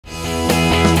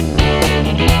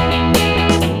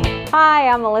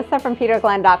I'm Melissa from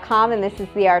peterglenn.com, and this is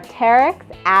the Arc'teryx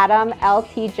Atom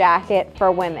LT jacket for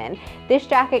women. This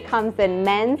jacket comes in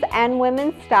men's and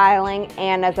women's styling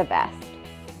and as a vest.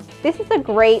 This is a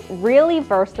great, really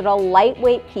versatile,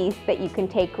 lightweight piece that you can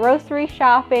take grocery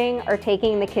shopping or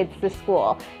taking the kids to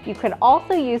school. You could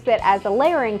also use it as a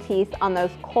layering piece on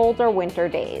those colder winter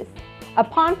days.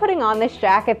 Upon putting on this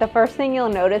jacket, the first thing you'll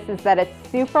notice is that it's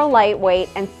super lightweight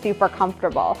and super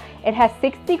comfortable. It has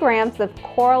 60 grams of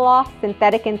Coraloft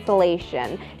synthetic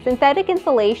insulation. Synthetic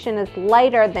insulation is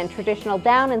lighter than traditional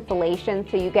down insulation,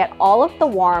 so you get all of the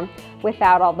warmth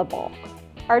without all the bulk.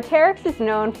 Arc'teryx is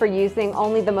known for using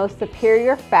only the most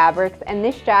superior fabrics, and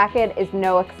this jacket is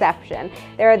no exception.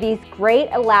 There are these great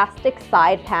elastic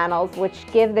side panels which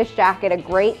give this jacket a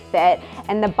great fit,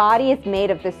 and the body is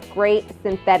made of this great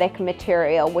synthetic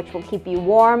material which will keep you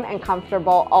warm and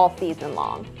comfortable all season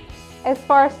long. As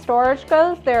far as storage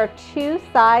goes, there are two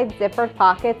side zippered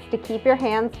pockets to keep your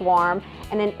hands warm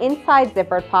and an inside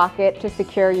zippered pocket to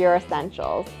secure your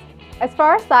essentials. As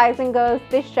far as sizing goes,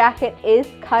 this jacket is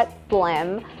cut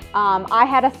slim. I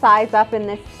had a size up in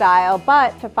this style,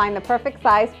 but to find the perfect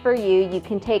size for you, you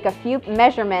can take a few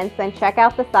measurements and check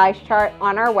out the size chart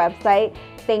on our website.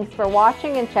 Thanks for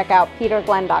watching, and check out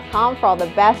peterglenn.com for all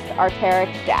the best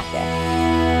Arc'teryx jackets.